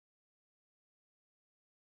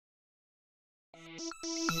Hello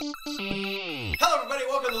everybody,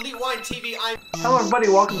 welcome to Elite Wine TV. Hello everybody,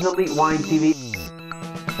 welcome to Elite Wine TV.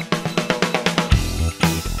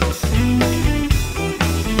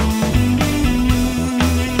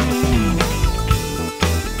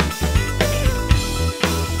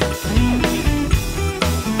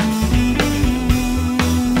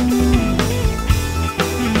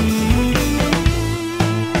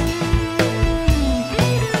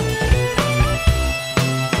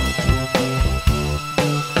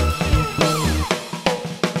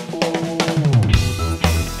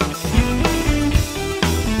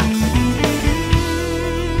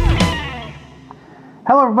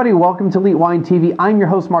 Hello everybody, welcome to Elite Wine TV. I'm your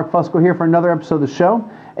host Mark Fusco here for another episode of the show,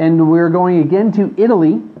 and we're going again to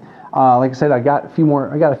Italy. Like I said, I got a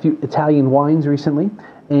few Italian wines recently,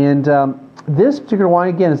 and this particular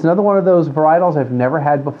wine again is another one of those varietals I've never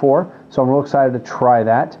had before, so I'm real excited to try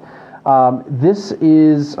that. This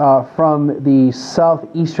is from the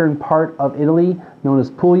southeastern part of Italy, known as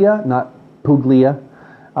Puglia, not Pug-leah,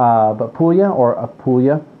 but Puglia or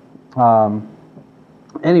Poolya.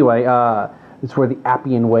 Anyway. It's where the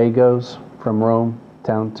Appian Way goes from Rome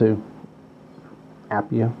down to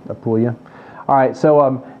Appia, Puglia. All right,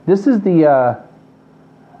 so this is the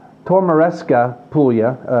Tormaresca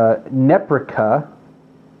Neprica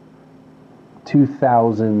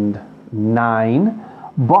 2009.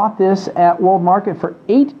 Bought this at World Market for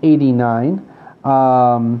 $8.89,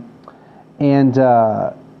 and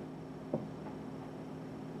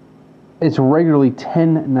it's regularly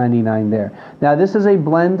 $10.99 there. Now this is a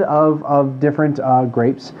blend of different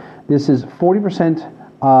grapes. This is 40%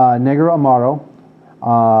 Negro Amaro,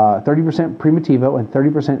 30% Primitivo, and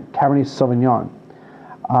 30% Cabernet Sauvignon.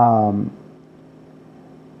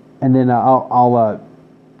 And then I'll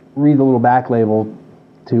read the little back label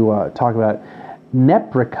to talk about it.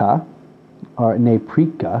 Neprica, or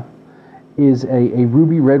Neprica, is a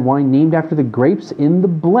ruby red wine named after the grapes in the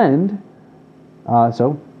blend.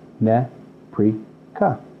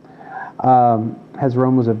 Neprica. Has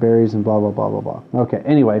aromas of berries and blah, blah, blah, blah, blah. Okay,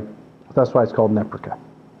 anyway, that's why it's called Neprica.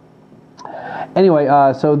 Anyway,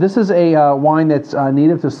 so this is a wine that's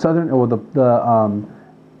native to southern, or the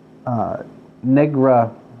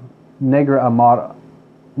Negro Amaro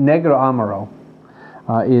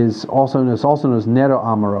is also known as Nero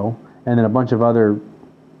Amaro, and then a bunch of other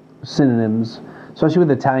synonyms, especially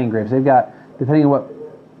with Italian grapes. They've got,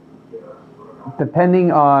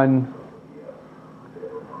 depending on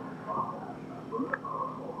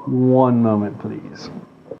one moment, please.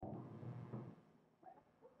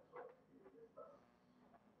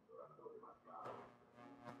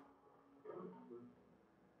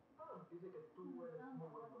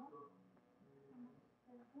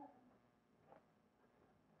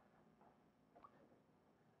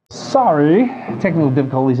 Sorry, technical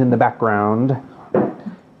difficulties in the background.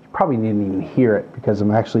 Probably didn't even hear it because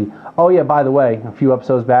I'm actually, oh yeah, by the way, a few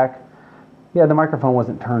episodes back, yeah, the microphone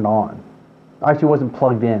wasn't turned on. Actually, it wasn't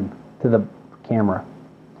plugged in to the camera.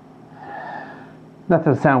 Not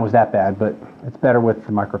that the sound was that bad, but it's better with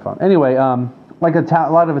the microphone. Anyway, like a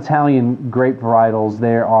lot of Italian grape varietals,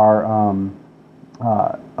 there are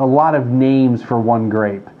a lot of names for one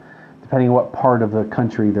grape, depending on what part of the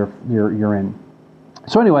country you're in.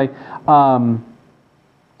 So anyway, the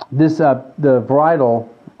varietal.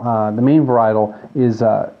 The main varietal is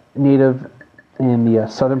native in the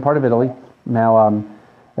southern part of Italy. Now,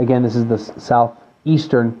 again, this is the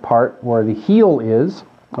southeastern part where the heel is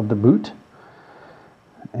of the boot.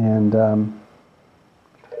 And I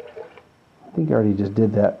think I already just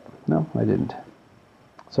did that. No, I didn't.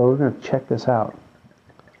 So we're going to check this out.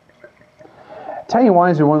 Italian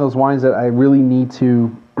wines are one of those wines that I really need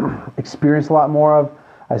to experience a lot more of.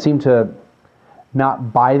 I seem to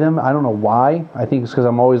not buy them. I don't know why. I think it's because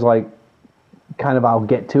I'm always like, kind of, I'll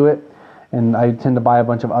get to it, and I tend to buy a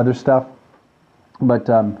bunch of other stuff. But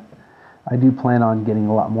I do plan on getting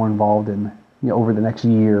a lot more involved in, over the next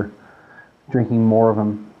year, drinking more of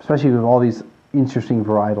them, especially with all these interesting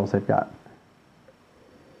varietals they've got.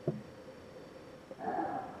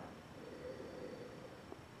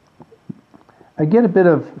 I get a bit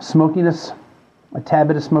of smokiness, a tad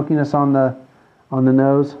bit of smokiness on the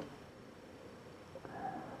nose.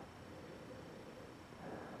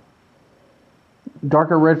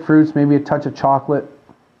 Darker red fruits, maybe a touch of chocolate.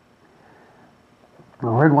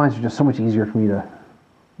 Well, red wines are just so much easier for me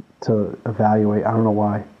to evaluate. I don't know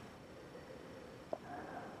why.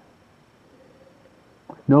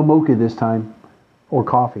 No mocha this time, or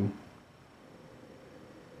coffee.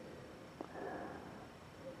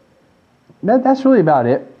 That's really about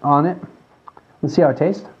it on it. Let's see how it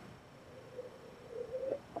tastes.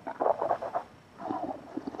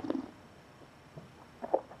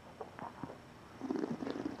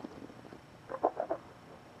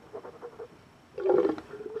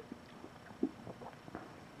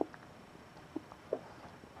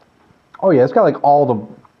 Oh yeah, it's got like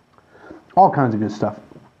all kinds of good stuff.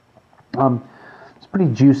 It's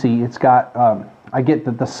pretty juicy. It's got I get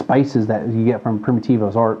the spices that you get from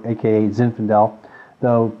Primitivos, or aka Zinfandel,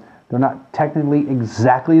 though they're not technically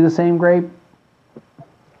exactly the same grape,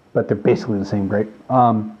 but they're basically the same grape.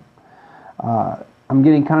 I'm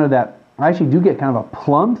getting kind of that. I actually do get kind of a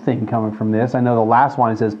plum thing coming from this. I know the last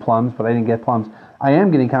wine says plums, but I didn't get plums. I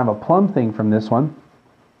am getting kind of a plum thing from this one.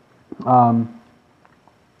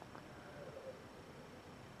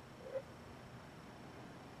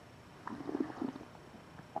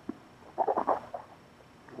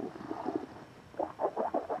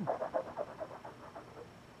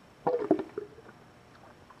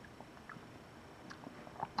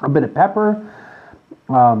 A bit of pepper,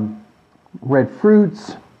 red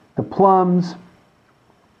fruits, the plums,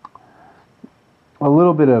 a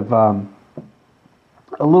little bit of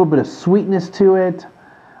sweetness to it,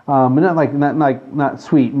 but not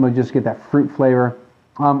sweet. But just get that fruit flavor.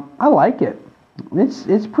 I like it.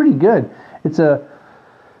 It's pretty good. It's got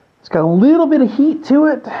a little bit of heat to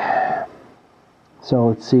it. So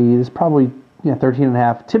let's see. It's probably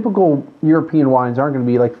 13.5. Typical European wines aren't going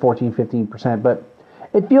to be like 14-15%, but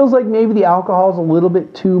it feels like maybe the alcohol is a little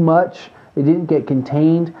bit too much. It didn't get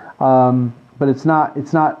contained, but it's not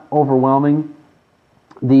overwhelming.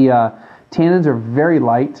 The tannins are very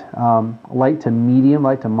light, light to medium,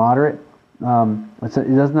 light to moderate. It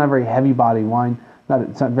doesn't have very heavy body wine.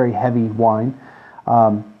 It's not very heavy wine.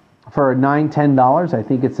 For $9-10, I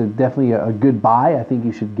think it's definitely a good buy. I think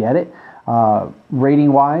you should get it.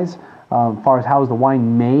 Rating wise, as far as how is the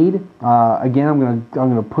wine made, again, I'm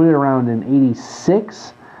gonna put it around an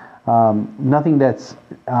 86. Nothing that's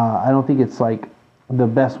I don't think it's like the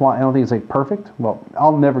best wine. I don't think it's like perfect. Well,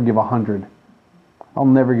 I'll never give 100. I'll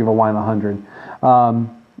never give a wine 100.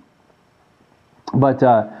 But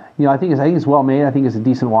I think it's well made. I think it's a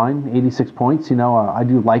decent wine. 86 points. I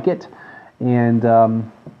do like it, and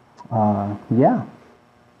yeah,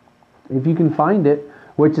 if you can find it.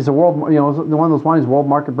 Which is a world, one of those wines World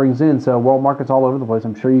Market brings in. So World Market's all over the place.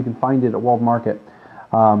 I'm sure you can find it at World Market.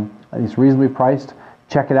 It's reasonably priced.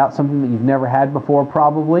 Check it out. Something that you've never had before,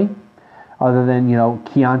 probably, other than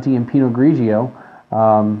Chianti and Pinot Grigio.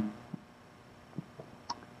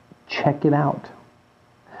 Check it out.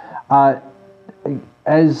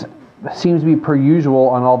 As seems to be per usual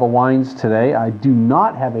on all the wines today, I do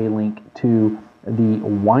not have a link to the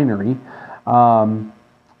winery.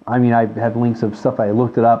 I have links of stuff I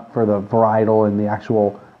looked it up for the varietal and the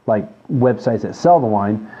actual websites that sell the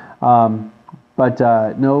wine, but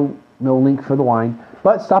no link for the wine.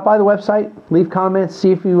 But stop by the website, leave comments,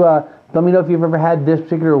 see if you let me know if you've ever had this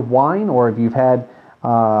particular wine, or if you've had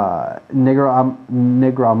Negro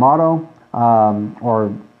Amaro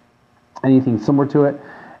or anything similar to it,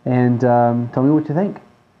 and tell me what you think.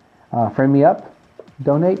 Friend me up,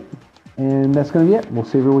 donate. And that's going to be it. We'll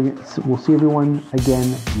see everyone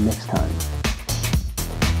again next time.